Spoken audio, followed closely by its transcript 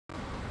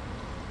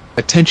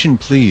Attention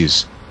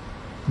please.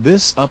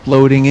 This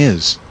uploading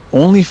is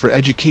only for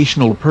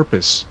educational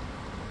purpose.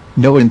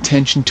 No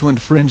intention to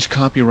infringe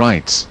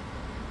copyrights.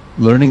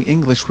 Learning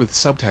English with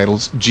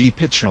subtitles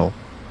GPITRAL.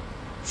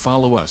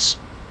 Follow us.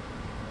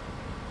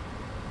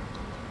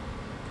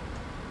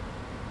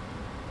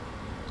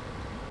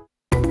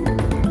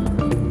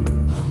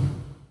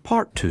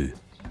 Part 2.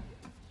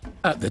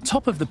 At the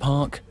top of the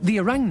park, the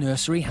Orang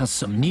nursery has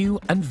some new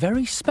and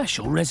very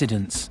special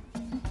residents.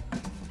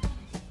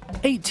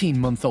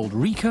 18-month-old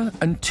Rika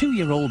and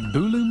 2-year-old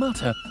Bulu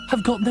Mata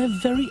have got their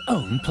very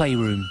own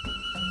playroom.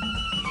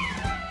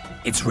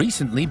 It's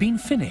recently been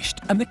finished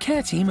and the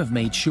care team have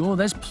made sure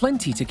there's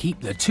plenty to keep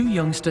the two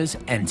youngsters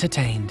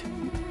entertained.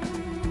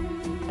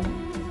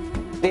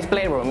 This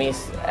playroom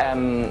is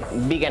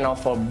big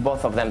enough for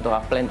both of them to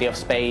have plenty of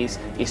space.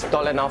 It's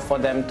tall enough for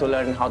them to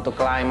learn how to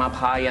climb up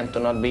high and to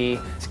not be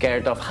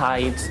scared of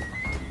heights.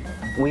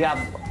 We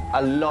have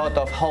a lot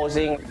of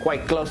housing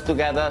quite close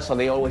together, so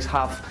they always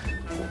have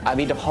a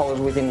bit of house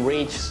within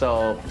reach,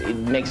 so it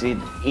makes it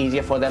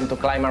easier for them to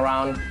climb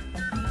around.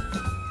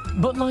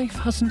 But life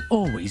hasn't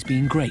always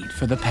been great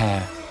for the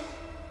pair.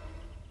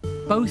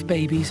 Both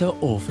babies are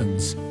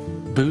orphans.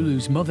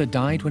 Bulu's mother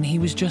died when he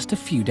was just a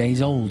few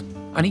days old,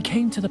 and he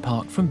came to the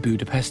park from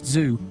Budapest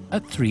Zoo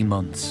at 3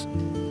 months.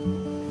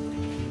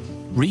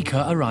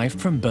 Rika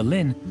arrived from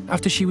Berlin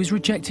after she was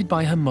rejected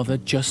by her mother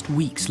just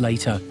weeks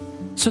later,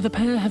 so the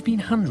pair have been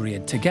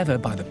hand-reared together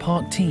by the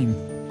park team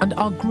and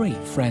are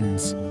great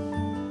friends.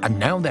 And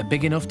now they're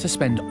big enough to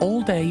spend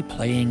all day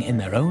playing in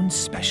their own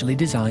specially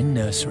designed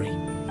nursery.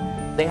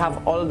 They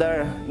have all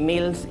their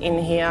meals in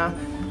here,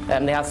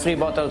 and they have 3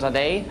 bottles a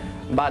day,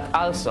 but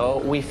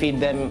also we feed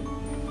them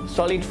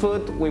solid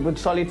food. We put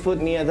solid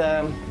food near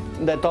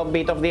the top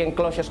bit of the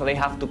enclosure, so they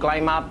have to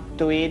climb up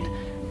to eat,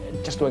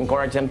 just to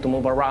encourage them to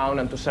move around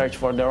and to search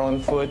for their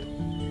own food.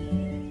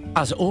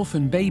 As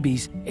orphan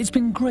babies, it's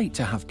been great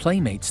to have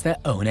playmates their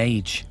own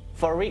age.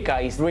 For Rika,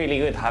 it's really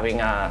good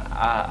having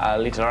a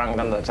little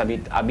orangutan that's a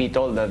bit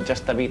older,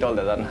 just a bit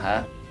older than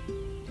her.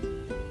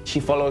 She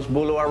follows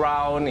Bulu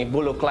around. If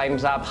Bulu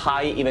climbs up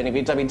high, even if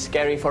it's a bit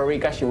scary for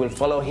Rika, she will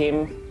follow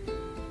him.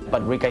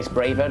 But Rika is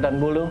braver than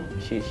Bulu.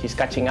 She's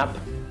catching up.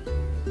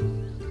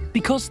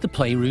 Because the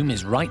playroom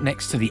is right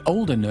next to the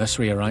older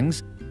nursery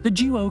orangs, the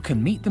duo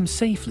can meet them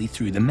safely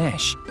through the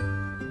mesh.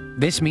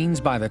 This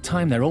means by the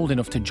time they're old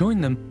enough to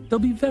join them, they'll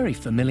be very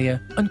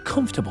familiar and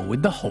comfortable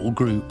with the whole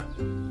group.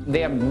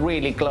 They are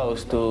really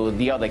close to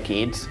the other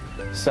kids,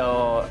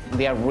 so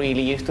they are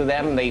really used to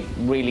them. They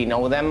really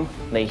know them.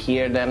 They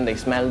hear them, they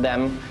smell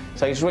them.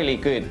 So it's really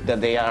good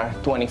that they are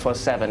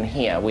 24/7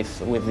 here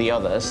with the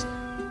others.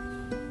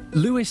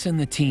 Lewis and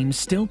the team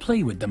still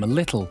play with them a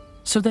little,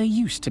 so they're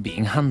used to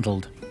being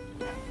handled.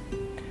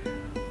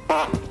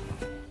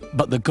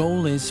 But the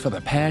goal is for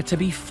the pair to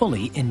be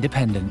fully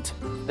independent.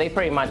 They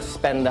pretty much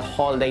spend the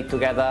whole day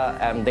together,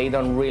 and they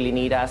don't really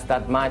need us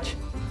that much.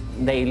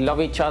 They love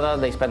each other,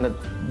 they spend the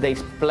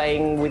days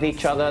playing with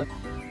each other.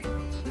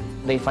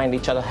 They find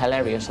each other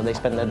hilarious, so they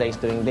spend their days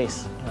doing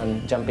this,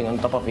 and jumping on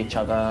top of each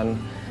other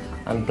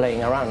and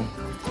playing around.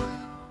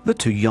 The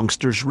two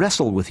youngsters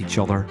wrestle with each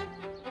other.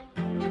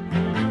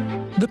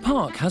 The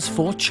park has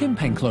 4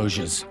 chimp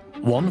enclosures,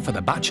 one for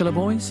the bachelor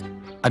boys,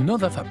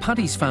 another for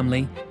Paddy's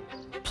family,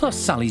 plus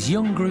Sally's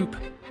young group,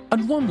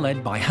 and one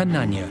led by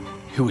Hananya,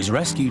 who was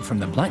rescued from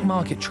the black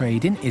market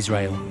trade in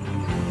Israel.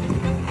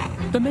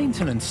 The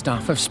maintenance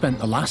staff have spent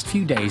the last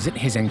few days at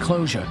his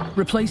enclosure,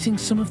 replacing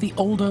some of the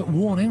older,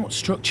 worn-out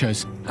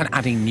structures and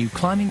adding new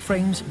climbing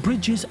frames,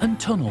 bridges and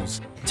tunnels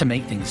to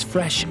make things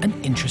fresh and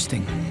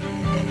interesting.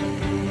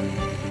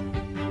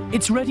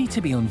 It's ready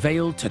to be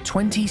unveiled to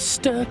 20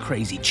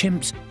 stir-crazy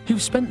chimps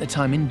who've spent the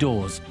time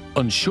indoors,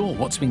 unsure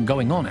what's been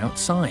going on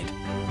outside.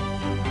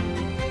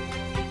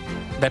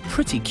 They're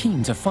pretty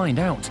keen to find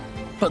out,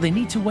 but they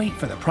need to wait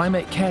for the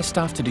primate care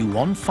staff to do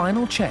one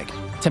final check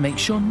to make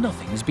sure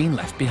nothing's been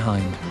left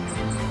behind.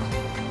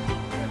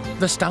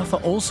 The staff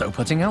are also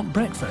putting out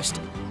breakfast,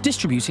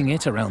 distributing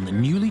it around the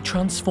newly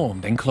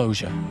transformed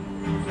enclosure.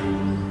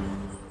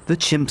 The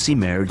chimps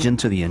emerge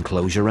into the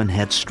enclosure and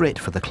head straight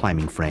for the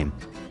climbing frame.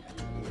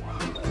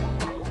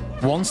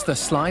 Once the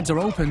slides are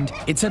opened,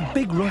 it's a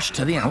big rush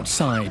to the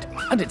outside,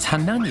 and it's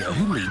Hananya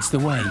who leads the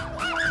way.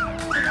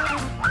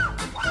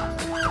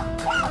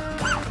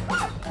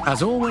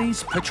 As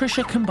always,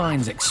 Patricia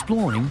combines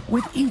exploring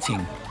with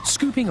eating,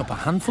 scooping up a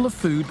handful of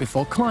food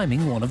before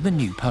climbing one of the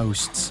new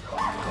posts.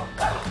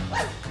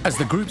 As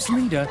the group's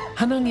leader,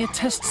 Hananya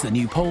tests the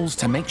new poles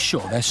to make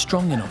sure they're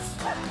strong enough.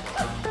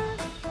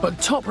 But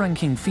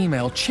top-ranking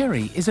female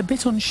Cherry is a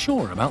bit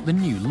unsure about the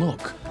new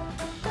look.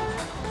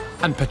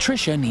 And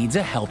Patricia needs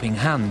a helping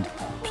hand,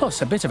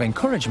 plus a bit of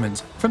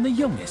encouragement from the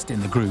youngest in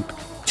the group,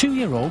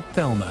 2-year-old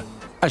Thelma,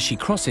 as she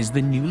crosses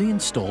the newly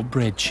installed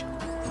bridge.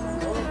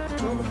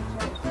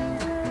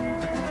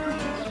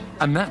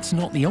 And that's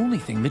not the only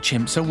thing the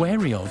chimps are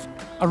wary of.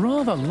 A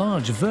rather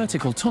large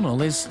vertical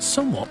tunnel is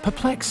somewhat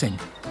perplexing.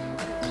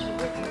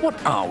 What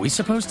are we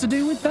supposed to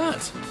do with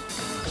that?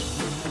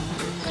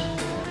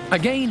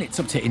 Again, it's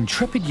up to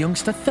intrepid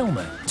youngster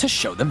Thelma to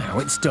show them how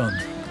it's done.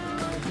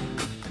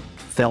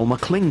 Thelma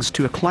clings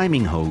to a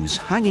climbing hose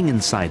hanging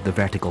inside the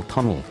vertical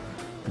tunnel.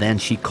 Then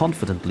she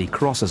confidently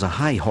crosses a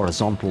high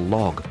horizontal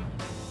log.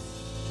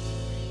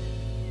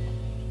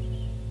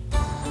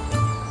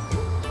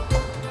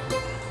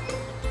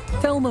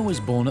 Thelma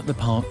was born at the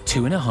park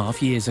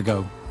 2.5 years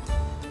ago.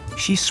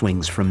 She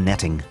swings from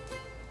netting.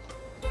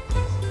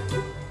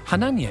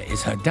 Hananya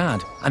is her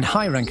dad, and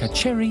high ranker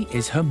Cherry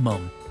is her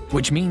mum,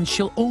 which means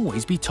she'll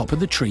always be top of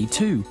the tree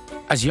too,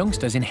 as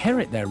youngsters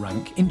inherit their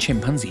rank in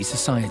chimpanzee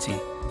society.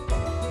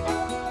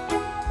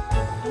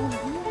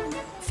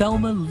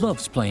 Thelma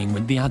loves playing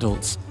with the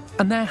adults,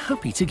 and they're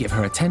happy to give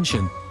her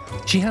attention.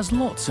 She has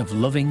lots of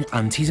loving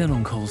aunties and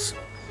uncles.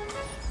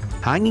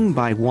 Hanging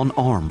by one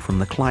arm from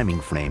the climbing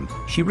frame,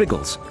 she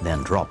wriggles,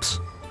 then drops.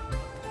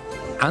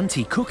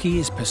 Auntie Cookie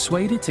is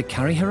persuaded to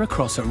carry her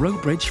across a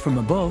rope bridge from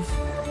above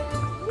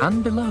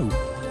and below.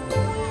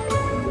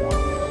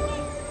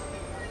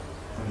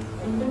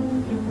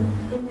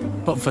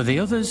 But for the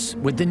others,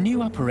 with the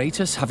new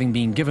apparatus having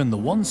been given the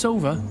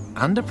once-over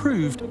and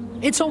approved,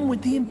 it's on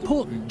with the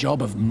important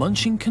job of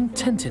munching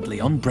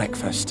contentedly on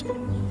breakfast.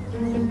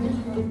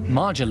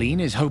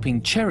 Marjolaine is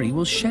hoping Cherry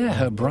will share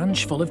her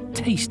branch full of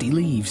tasty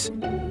leaves.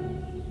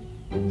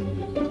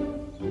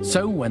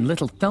 So when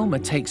little Thelma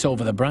takes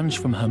over the branch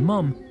from her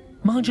mum,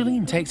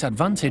 Marjolaine takes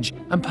advantage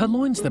and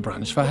purloins the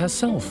branch for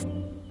herself,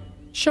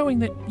 showing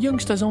that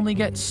youngsters only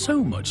get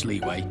so much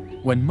leeway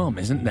when mum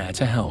isn't there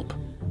to help.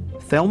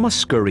 Thelma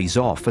scurries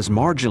off as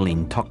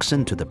Marjolaine tucks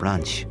into the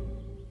branch.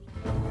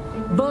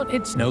 But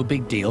it's no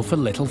big deal for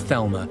little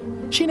Thelma.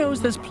 She knows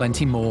there's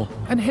plenty more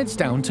and heads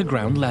down to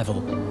ground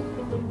level,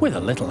 with a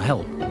little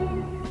help.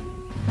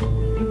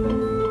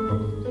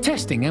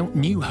 Testing out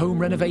new home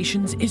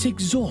renovations is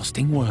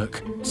exhausting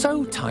work,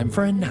 so time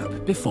for a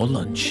nap before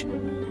lunch.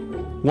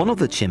 One of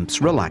the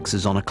chimps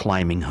relaxes on a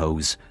climbing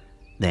hose.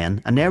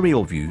 Then an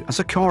aerial view as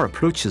a car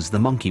approaches the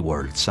Monkey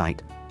World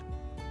site.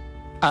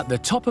 At the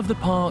top of the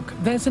park,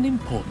 there's an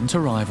important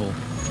arrival.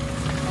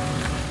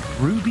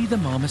 Ruby the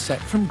marmoset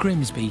from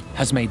Grimsby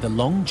has made the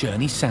long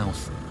journey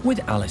south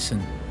with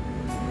Alison.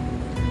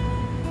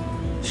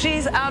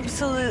 She's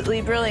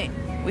absolutely brilliant.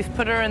 We've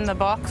put her in the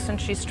box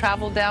and she's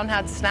traveled down,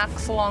 had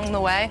snacks along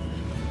the way.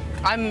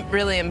 I'm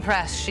really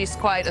impressed. She's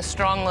quite a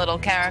strong little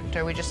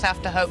character. We just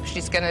have to hope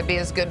she's going to be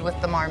as good with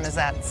the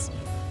marmosets.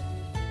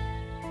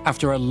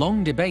 After a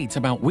long debate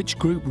about which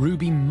group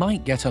Ruby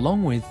might get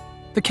along with,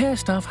 the care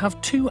staff have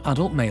two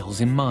adult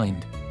males in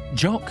mind,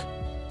 Jock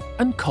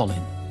and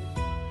Colin.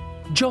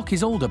 Jock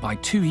is older by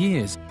 2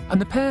 years, and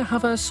the pair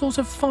have a sort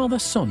of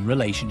father-son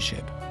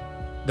relationship.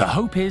 The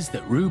hope is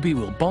that Ruby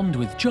will bond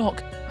with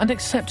Jock and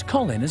accept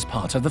Colin as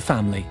part of the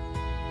family.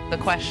 The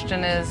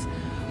question is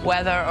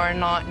whether or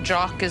not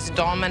Jock is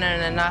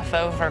dominant enough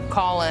over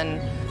Colin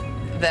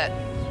that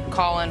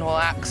Colin will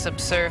act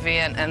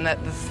subservient and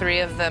that the three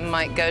of them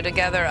might go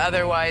together.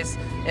 Otherwise,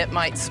 it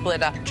might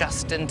split up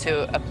just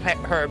into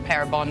her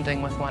pair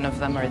bonding with one of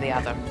them or the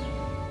other.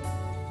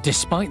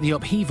 Despite the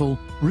upheaval,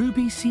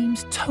 Ruby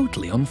seems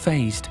totally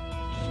unfazed.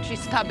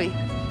 She's tubby.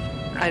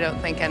 I don't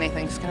think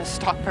anything's going to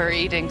stop her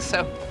eating,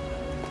 so...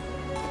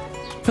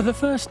 For the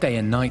first day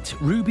and night,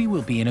 Ruby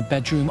will be in a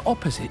bedroom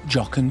opposite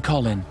Jock and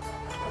Colin.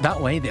 That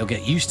way they'll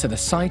get used to the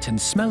sight and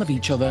smell of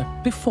each other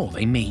before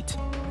they meet.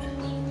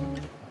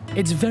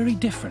 It's very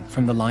different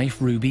from the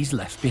life Ruby's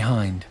left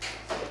behind.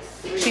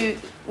 She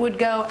would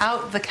go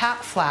out the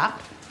cat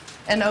flap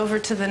and over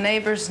to the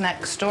neighbors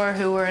next door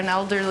who were an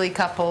elderly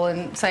couple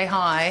and say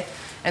hi.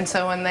 And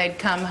so when they'd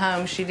come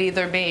home, she'd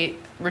either be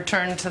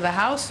returned to the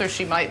house or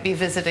she might be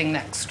visiting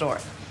next door.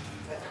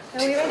 Are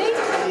we ready?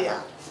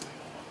 Yeah.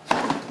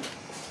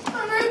 Come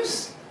on,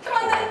 Rose. Come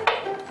on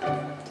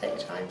then. Take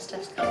time,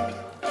 Steph's coming.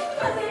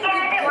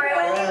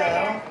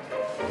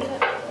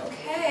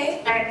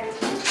 Okay.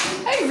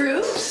 Hey,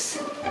 Rubes.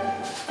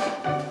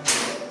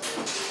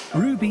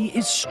 Ruby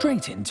is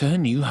straight into her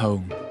new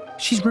home.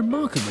 She's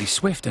remarkably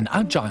swift and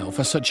agile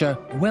for such a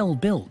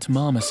well-built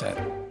marmoset.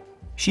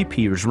 She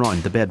peers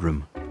round the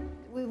bedroom.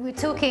 We were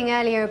talking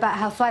earlier about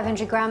how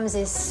 500 grams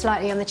is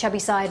slightly on the chubby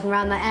side and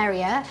around that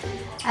area.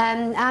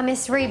 Our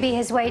Miss Ruby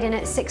has weighed in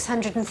at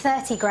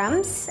 630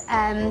 grams,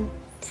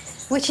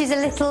 which is a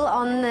little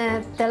on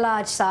the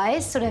large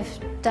size, sort of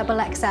double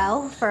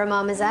XL for a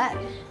marmoset.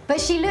 But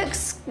she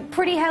looks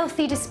pretty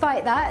healthy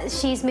despite that.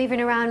 She's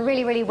moving around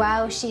really, really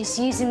well. She's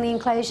using the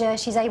enclosure.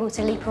 She's able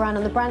to leap around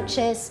on the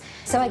branches.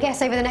 So I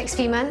guess over the next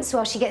few months,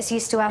 while she gets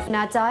used to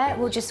our diet,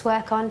 we'll just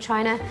work on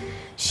trying to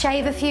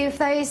shave a few of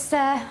those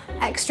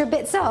extra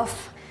bits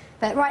off.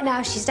 But right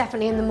now, she's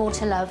definitely in the more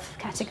to love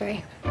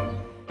category.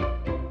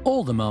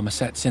 All the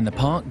marmosets in the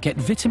park get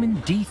vitamin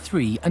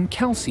D3 and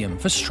calcium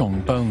for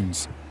strong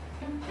bones.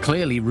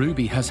 Clearly,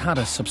 Ruby has had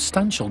a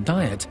substantial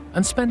diet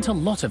and spent a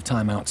lot of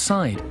time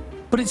outside,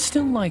 but it's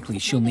still likely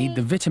she'll need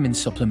the vitamin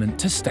supplement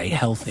to stay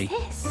healthy.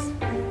 What's this?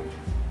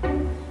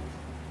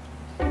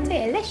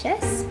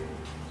 Delicious.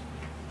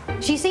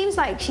 She seems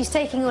like she's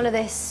taking all of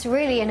this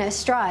really in her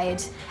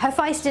stride. Her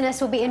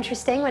feistiness will be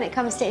interesting when it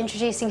comes to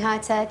introducing her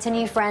to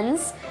new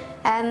friends.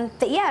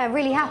 But yeah, I'm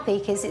really happy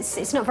because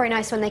it's not very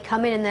nice when they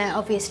come in and they're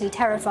obviously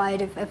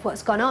terrified of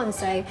what's gone on.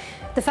 So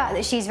the fact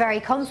that she's very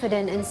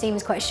confident and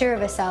seems quite sure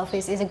of herself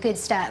is a good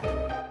step.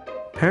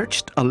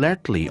 Perched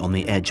alertly on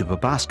the edge of a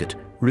basket,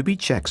 Ruby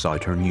checks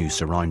out her new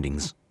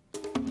surroundings.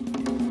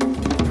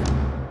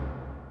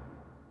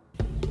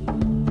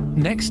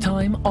 Next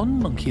time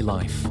on Monkey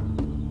Life.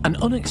 An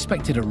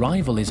unexpected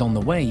arrival is on the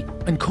way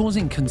and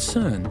causing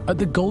concern at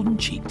the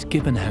golden-cheeked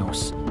gibbon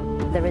house.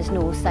 There is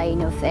no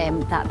sign of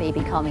that baby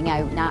coming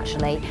out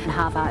naturally, and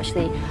have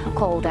actually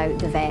called out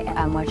the vet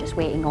and we're just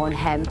waiting on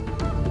him.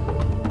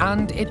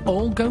 And it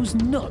all goes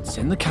nuts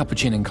in the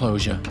capuchin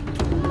enclosure.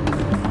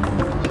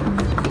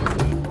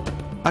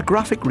 A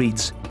graphic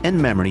reads,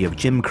 "In memory of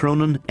Jim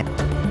Cronin."